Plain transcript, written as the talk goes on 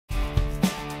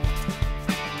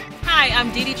Hi,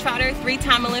 I'm Deedee Trotter,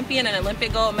 3-time Olympian and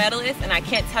Olympic gold medalist, and I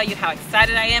can't tell you how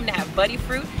excited I am to have Buddy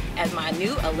Fruit as my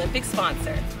new Olympic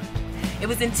sponsor. It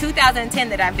was in 2010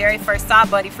 that I very first saw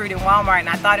Buddy Fruit in Walmart, and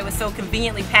I thought it was so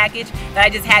conveniently packaged that I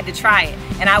just had to try it.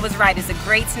 And I was right, it's a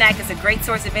great snack, it's a great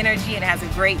source of energy, and it has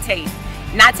a great taste.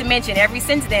 Not to mention, ever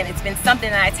since then, it's been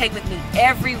something that I take with me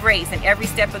every race and every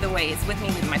step of the way. It's with me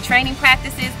with my training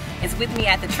practices, it's with me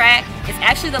at the track, it's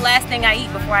actually the last thing I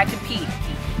eat before I compete.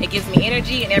 It gives me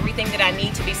energy and everything that I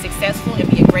need to be successful and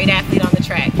be a great athlete on the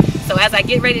track. So as I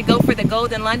get ready to go for the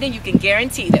gold in London, you can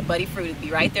guarantee that Buddy Fruit will be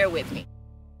right there with me.